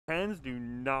Hens do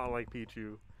not like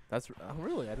Pichu. That's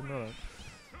really, I didn't know that.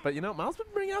 But you know, Miles been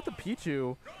bringing out the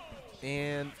Pichu,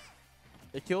 and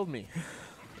it killed me.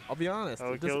 I'll be honest.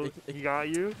 Oh, he got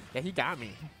you? Yeah, he got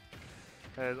me.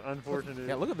 That is unfortunate.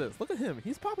 Yeah, look at this. Look at him.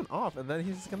 He's popping off, and then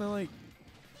he's just gonna like.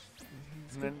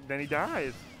 And then he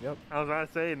dies. Yep. I was about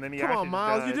to say, and then he Come on,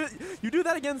 Miles. dies. You do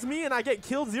that against me, and I get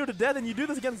killed 0 to death, and you do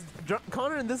this against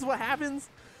Connor, and this is what happens.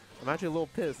 I'm actually a little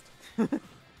pissed.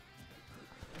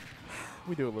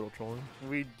 We do a little trolling.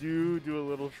 We do a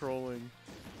little trolling.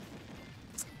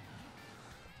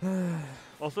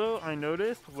 Also, I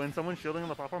noticed when someone's shielding on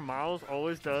the platform, Miles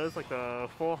always does like the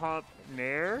full hop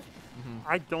nair.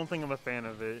 I don't think I'm a fan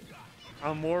of it.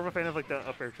 I'm more of a fan of like the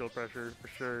up air shield pressure for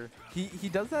sure. He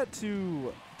does that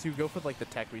to go for like the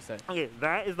tech reset. Okay,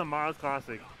 that is the Miles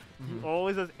classic. He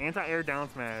always does anti-air down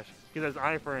smash because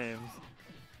has iframes.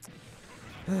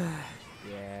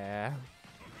 Yeah.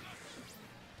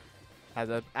 As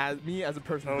a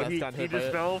person that's gotten he hit by just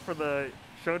it. fell for the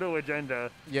Shoto agenda.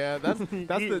 Yeah, that's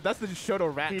the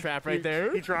Shoto rat trap right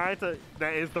there. He tried to.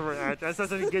 That is the rat. That's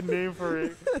such a good name for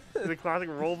it. The classic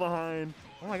roll behind.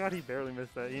 Oh my god, he barely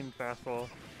missed that. He didn't fastball.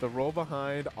 The roll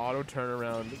behind, auto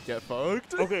turnaround, get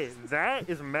fucked. Okay, that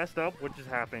is messed up. What just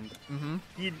happened?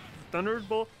 He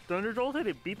thunderbolted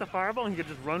it, beat the fireball, and he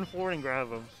could just run forward and grab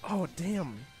him. Oh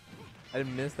damn! I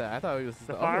didn't miss that. I thought it was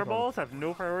the fireballs have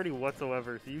no priority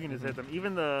whatsoever, so you can just hit them.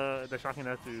 Even the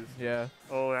Shakinetsus. Yeah.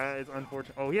 Oh, that is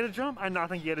unfortunate. Oh, he had a jump. I did not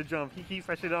think he had a jump. He keeps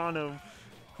that shit on him.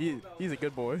 He's a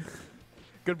good boy.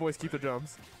 Good boys keep the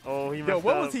jumps. Oh, he messed up. Yo,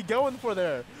 what was he going for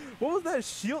there? What was that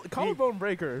shield? Collarbone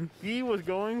breaker. He was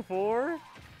going for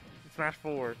smash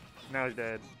 4. Now he's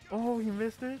dead. Oh, he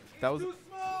missed it. That was.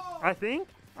 I think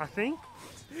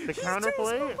the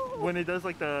counterplay when it does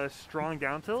like the strong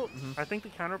down tilt. I think the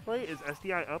counterplay is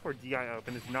SDI up or DI up,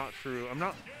 and it's not true. I'm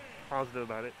not positive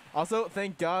about it. Also,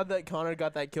 thank God that Connor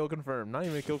got that kill confirmed. Not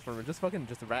even a kill confirmed,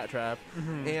 just a rat trap.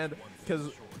 And because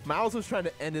Miles was trying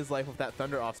to end his life with that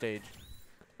Thunder off stage.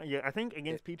 Yeah, I think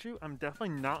against Pichu, I'm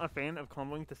definitely not a fan of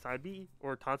comboing to side B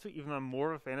or Tatsu, even though I'm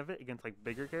more of a fan of it against like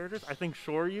bigger characters. I think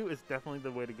Shoryu is definitely the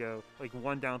way to go. Like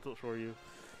one down tilt Shoryu.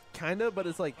 Kinda, but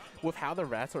it's like with how the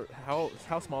rats are,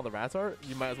 how small the rats are,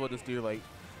 you might as well just do like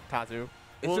Tatsu.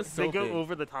 It's just so they go big.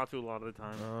 over the Tatsu a lot of the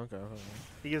time. Oh, okay.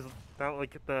 Because that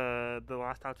like the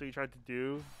last Tatsu he tried to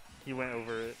do, he went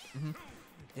over it.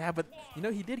 Yeah, but you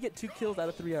know he did get 2 kills out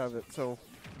of 3 out of it, so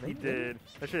he did.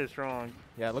 That shit is strong.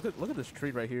 Yeah, look at this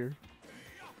tree right here.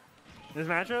 This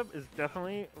matchup is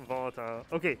definitely volatile.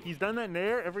 Okay, he's done that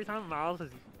nair every time Miles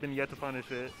has been yet to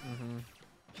punish it.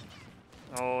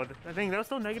 Oh, I think that was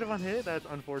still negative on hit. That's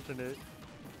unfortunate.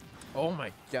 Oh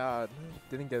my god,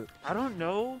 didn't get it. I don't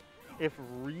know if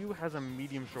Ryu has a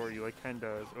medium Shoryu like Ken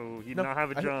does. Oh, he did not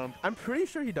have a jump. I'm pretty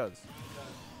sure he does.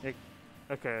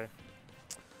 Okay.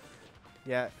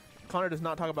 Yeah, Connor does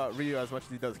not talk about Ryu as much as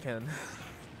he does Ken.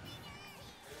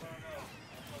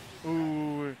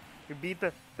 Ooh, he beat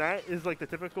the. That is like the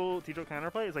typical T-Jolt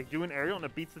counterplay. It's like do an aerial and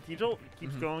it beats the T-Jolt,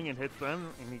 keeps going and hits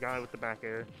them, and he got it with the back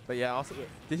air. But yeah, also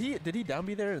did he down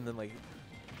B there and then like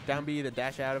down B then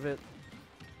dash out of it?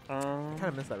 I kind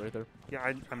of missed that right there. Yeah,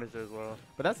 I missed it as well.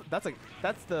 But that's like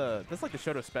the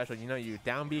Shoto special. You know, you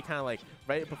down B kind of like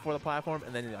right before the platform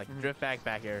and then you like drift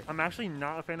back air. I'm actually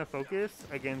not a fan of focus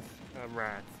against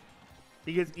rats.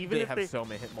 Because even they if have so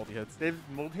many multi-hits. They have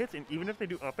multi-hits, and even if they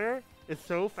do up air, it's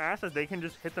so fast that they can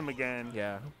just hit them again.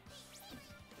 Yeah.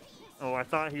 Oh, I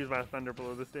thought he was about to thunder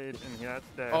below the stage, and that's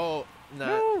dead. Oh, no.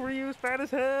 No, Ryu's fat as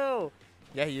hell.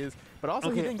 Yeah, he is. But also,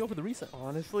 he didn't go for the reset.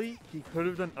 Honestly, he could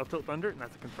have done up tilt thunder, and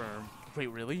that's a confirm. Wait,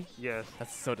 really? Yes.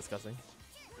 That's so disgusting.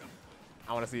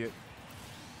 I want to see it.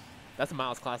 That's a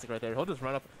Miles classic right there. He'll just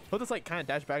run up. He'll just like kind of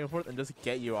dash back and forth and just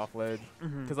get you off ledge.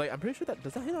 Because like I'm pretty sure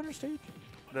does that hit on your stage?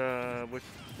 The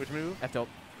which move? F tilt.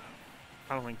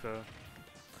 I don't think so.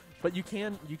 But you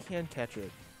can catch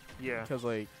it. Yeah. Because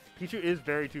like Pichu is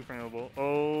very two frameable.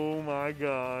 Oh my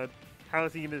god. How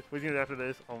is he gonna? What's he gonna do after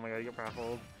this? Oh my god, he got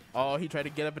baffled. Oh, he tried to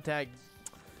get up attack.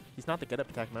 He's not the get up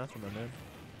attack master, man.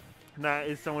 That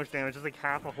is so much damage. Just like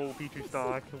half a whole Pichu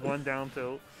stock. One down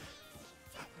tilt.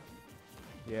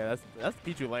 Yeah, that's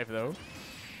Pichu life though.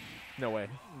 No way.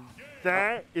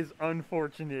 That is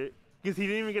unfortunate. Because he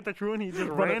didn't even get the true one. He just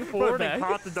ran forward and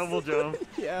caught the double jump.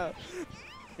 Yeah.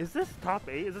 Is this top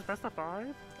 8? Is this best of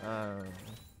 5?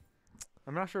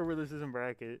 I'm not sure where this is in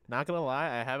bracket. Not gonna lie,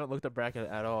 I haven't looked at bracket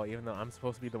at all, even though I'm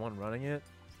supposed to be the one running it.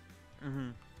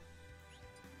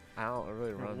 I don't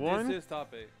really run. This is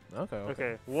top 8.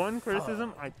 Okay. One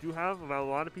criticism I do have about a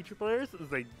lot of Pichu players is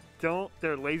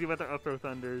they're lazy about their up throw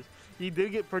thunders. He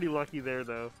did get pretty lucky there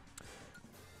though.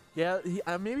 Yeah,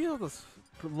 maybe he'll just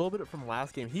a little bit from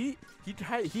last game. He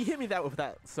hit me with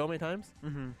that so many times.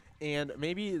 And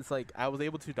maybe it's like I was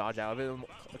able to dodge out of it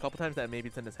a couple times. That maybe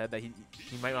it's in his head that he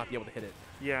might not be able to hit it.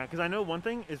 Yeah, because I know one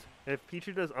thing is if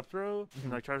Pichu does up throw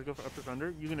and like tries to go for up to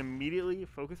thunder, you can immediately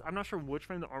focus. I'm not sure which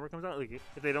frame the armor comes out. Like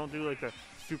if they don't do like the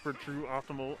super true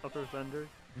optimal up throw thunder,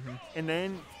 and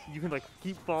then you can like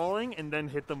keep falling and then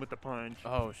hit them with the punch.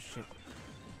 Oh shit!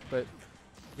 But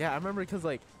yeah, I remember because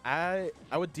like I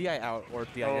would DI out or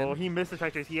DI in. Oh, he missed the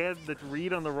tech chase. He had the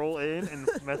read on the roll in and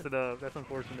messed it up. That's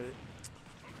unfortunate.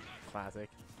 Classic.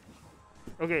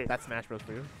 Okay. That's Smash Bros.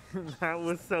 For you. That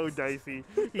was so dicey.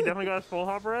 He definitely got his full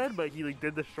hop red, but he like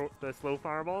did the slow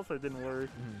fireball, so it didn't work.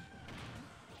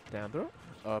 Down throw,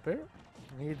 up air.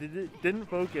 He didn't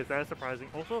focus. That's surprising.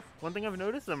 Also, one thing I've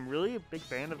noticed, I'm really a big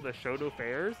fan of the Shoto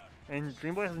fairs, and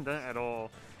Dreamboi hasn't done it at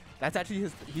all. That's actually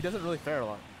he doesn't really fair a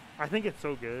lot. I think it's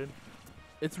so good.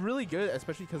 It's really good,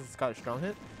 especially because it's got a strong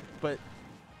hit, but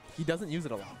he doesn't use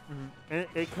it a lot. And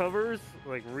it covers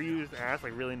like Ryu's ass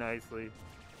like really nicely.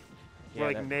 Yeah,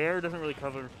 like Nair doesn't really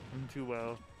cover him too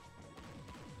well.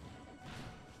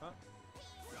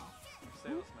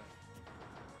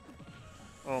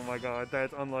 Oh my god,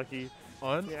 that's unlucky.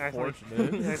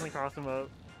 Unfortunate. He actually crossed him up.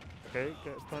 Okay,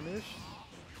 gets punished.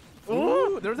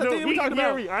 Ooh, there's that thing we talked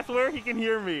about. Me. I swear he can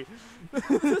hear me.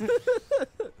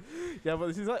 Yeah, but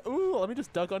he's like, ooh, let me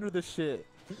just duck under this shit.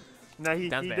 No, he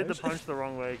did the punch the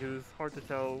wrong way because it's hard to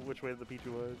tell which way the Pichu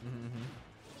was.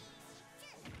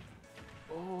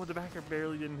 Oh, the backer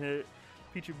barely didn't hit.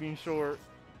 Pichu being short.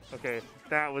 Okay,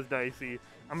 that was dicey.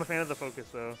 I'm a fan of the focus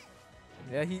though.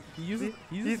 Yeah, he uses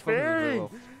he's fairing.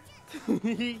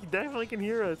 He definitely can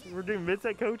hear us. We're doing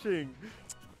mid-set coaching.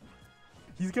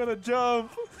 He's gonna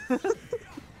jump.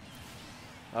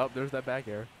 Oh, there's that back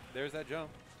air. There's that jump.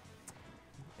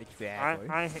 Exactly.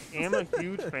 I am a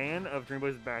huge fan of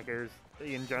Dreamboi's back airs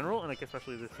in general, and like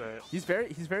especially this set. He's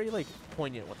very like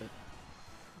poignant with it.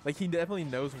 Like he definitely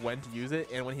knows when to use it,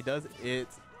 and when he does,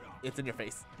 it's in your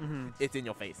face. It's in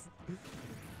your face.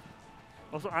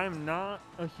 Also, I am not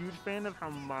a huge fan of how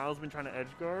Miles been trying to edge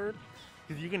guard,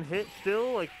 because you can hit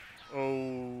still like.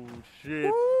 Oh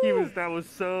shit! That was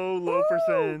so low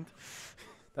percent.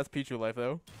 That's Pichu life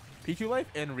though. Pichu life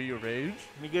and Ryu rage.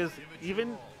 Because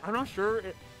even I'm not sure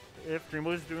if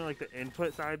Dreamboi is doing like the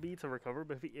input side B to recover,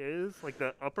 but if he is, like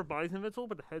the upper body's invincible,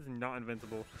 but the head's not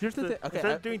invincible. Here's the thing. Okay,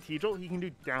 instead of doing T-Jolt, he can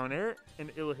do down air,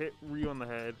 and it'll hit Ryu on the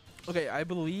head. Okay, I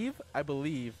believe,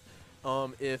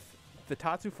 if the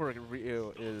Tatsu for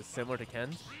Ryu is similar to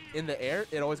Ken's, in the air,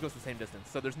 it always goes the same distance.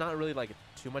 So there's not really like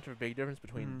too much of a big difference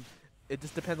between. It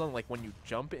just depends on like when you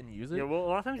jump and use it. Yeah, well, a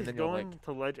lot of times he's going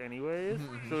to ledge anyways,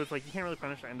 so it's like you can't really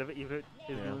punish the end of it even if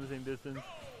it is going the same distance.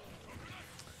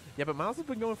 Yeah, but Miles has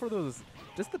been going for those,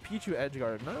 just the Pichu edge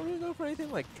guard. Not really going for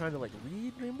anything like trying to like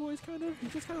read Dreamboi's kind of.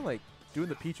 He's just kind of like doing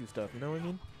the Pichu stuff. You know what I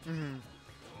mean?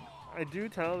 I do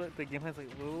tell that the game has like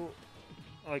little,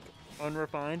 like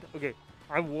unrefined. Okay,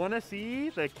 I want to see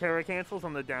the Kara cancels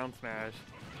on the down smash.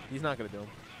 He's not gonna do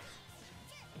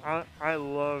them. I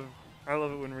love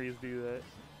it when Ryu's do that.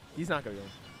 He's not gonna do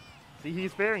them. See,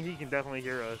 he's fairing. He can definitely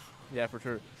hear us. Yeah, for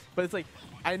sure. But it's like,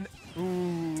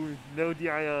 ooh, no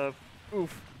DI up.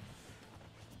 Oof.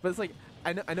 But it's like,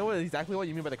 I know exactly what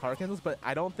you mean by the car cancels, but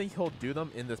I don't think he'll do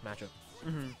them in this matchup.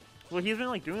 Well, he's been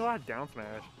like doing a lot of down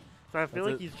smash, so I feel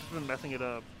like he's just been messing it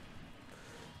up.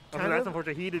 That's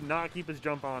unfortunate. He did not keep his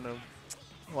jump on him.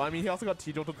 Well, I mean, he also got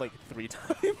T-jolted like 3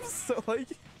 times, so like,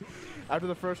 after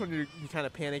the first one, you kind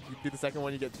of panic. You do the second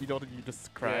one, you get T-jolted, you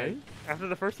just cry. Yeah. After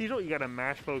the first T-jolt, you got to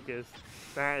mash focus.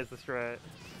 That is the strat.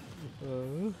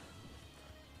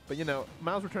 But you know,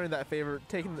 Miles returning that favor,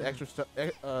 taking the extra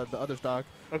the other stock.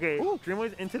 Okay,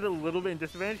 Dreamboi's into the little bit in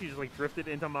disadvantage. He just like drifted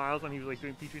into Miles when he was like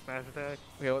doing Pichu smash attack.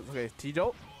 Okay,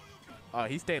 T-jolt.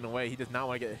 He's staying away. He does not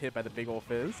want to get hit by the big old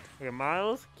fist. Okay,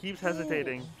 Miles keeps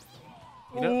hesitating.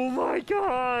 You know? Oh my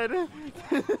god!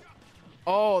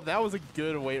 Oh, that was a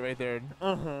good weight right there.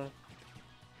 Uh-huh.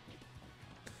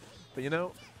 But you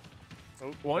know,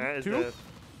 1, 2. Death.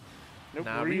 Nope,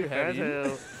 nah, Ryu has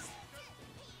hell.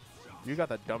 You got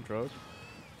that dump throat.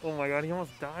 Oh my god, he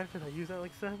almost died for that. He used that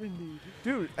like 70.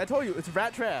 Dude, I told you, it's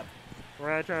Rat Trap.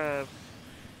 Rat Trap.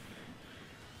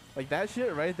 Like that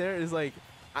shit right there is like,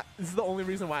 this is the only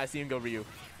reason why I see him go Ryu.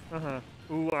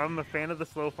 Ooh, I'm a fan of the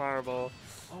slow fireball.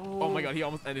 Oh my god, he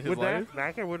almost ended his life.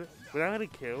 Would that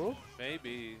have killed?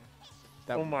 Maybe.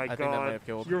 Oh my I god, think that might have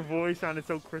killed. Your voice sounded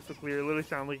so crystal clear. It literally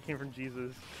sounded like it came from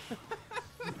Jesus.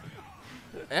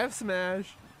 F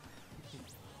smash.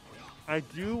 I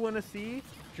do want to see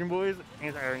Dreamboi's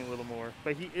anti-airing a little more,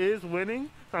 but he is winning,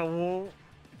 so I won't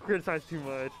criticize too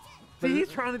much. See, he's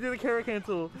trying to do the Kara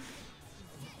cancel.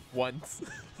 Once.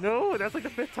 No, that's like the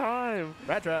 5th time.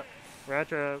 Rat trap. Rat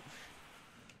trap.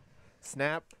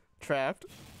 Snap. Trapped.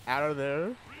 Out of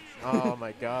there. Oh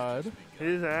my god.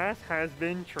 His ass has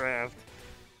been trapped.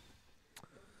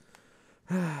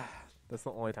 That's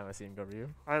the only time I see him go Ryu.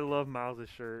 I love Miles'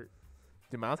 shirt.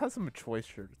 Dude, Miles has some choice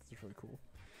shirts. It's really cool.